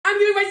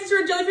bangs for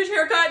a jellyfish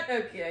haircut.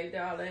 Okay,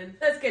 darling.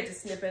 Let's get to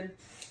snipping.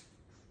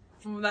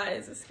 Oh, that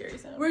is a scary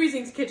sound. We're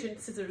using kitchen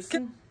scissors.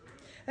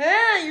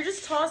 Ah, you're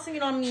just tossing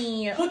it on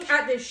me. Look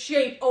at this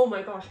shape. Oh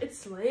my gosh, it's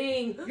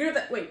slaying. You're gonna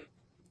that. Wait.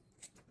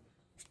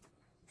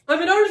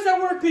 I'm an artist at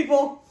work,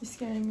 people. You're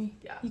scaring me.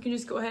 Yeah. You can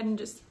just go ahead and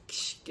just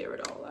get rid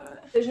of all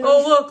that.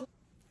 Oh, look.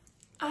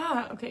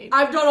 Ah, okay.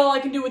 I've done all I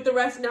can do with the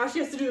rest. Now she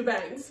has to do the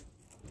bangs.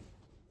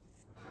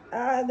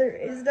 There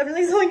is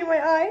definitely something in my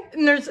eye.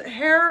 And there's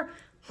hair.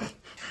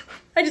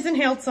 I just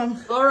inhaled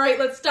some. All right,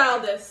 let's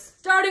style this.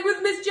 Starting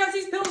with Miss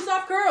Jessie's Pillow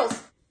Soft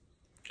Curls.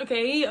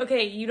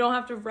 Okay, you don't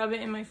have to rub it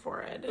in my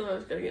forehead. Oh, I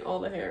was gonna get all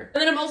the hair.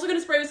 And then I'm also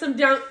gonna spray with some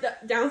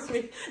Downs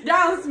me.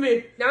 Now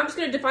I'm just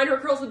gonna define her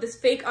curls with this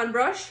fake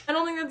unbrush. I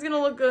don't think that's gonna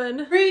look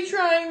good.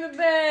 Retrying the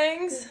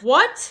bangs.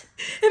 What?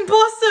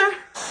 Imposter!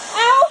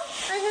 Ow!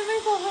 I hit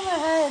myself on the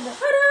head.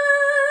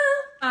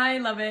 Ta-da! I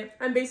love it.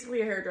 I'm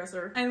basically a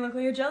hairdresser. I look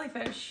like a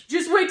jellyfish.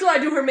 Just wait till I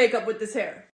do her makeup with this hair.